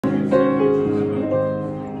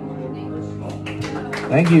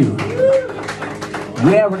Thank you.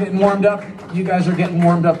 Yeah, we're getting warmed up. You guys are getting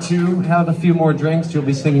warmed up too. Have a few more drinks. You'll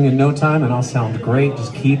be singing in no time and I'll sound great.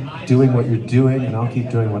 Just keep doing what you're doing and I'll keep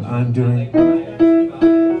doing what I'm doing.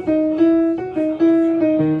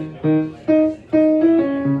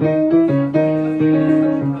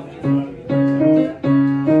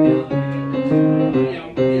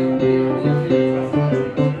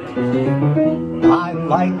 I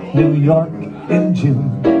like New York in June.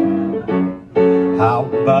 How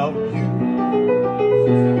about you?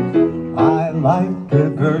 I like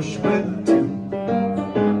the Gershwin too.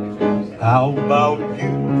 How about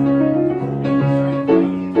you?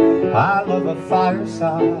 I love a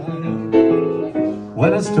fireside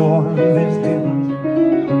when a storm is due.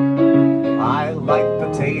 I like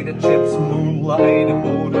potato chips, moonlight and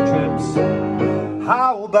motor trips.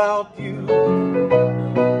 How about you?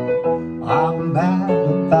 I'm mad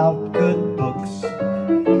about good books,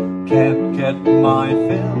 can't get my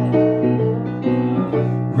fill.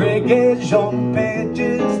 Reggae on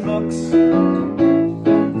pages looks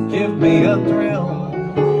give me a thrill.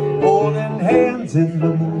 Holding hands in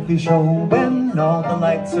the movie show when all the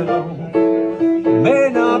lights are low. May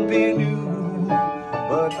not be new,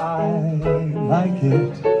 but I like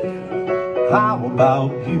it. How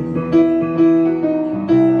about you?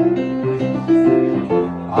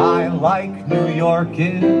 I like New York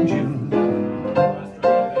in June.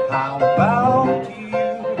 How about you?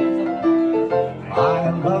 I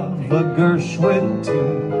love a Gershwin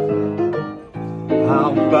too.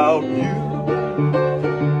 How about you?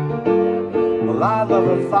 Well, I love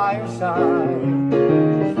a fireside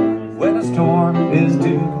when a storm is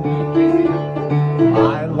due.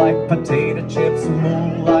 I like potato chips,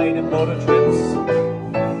 moonlight and motor trips.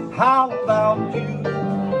 How about you?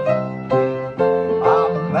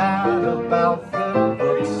 I'm mad about the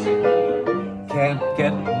books, can't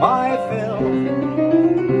get my fill.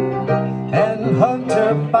 And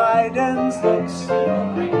Hunter Biden's looks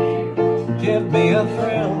give me a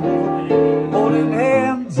thrill. Holding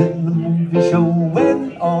hands in the movie show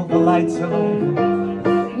when all the lights are low.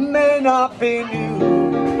 May not be new,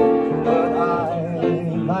 but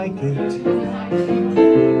I like it.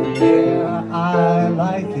 Yeah, I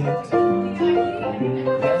like it.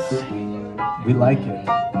 Yes, we like it.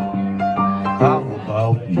 How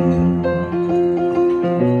about you?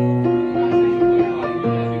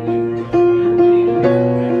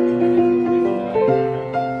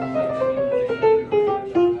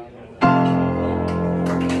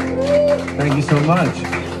 Thank you so much.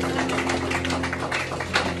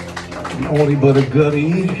 An oldie but a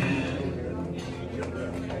goodie.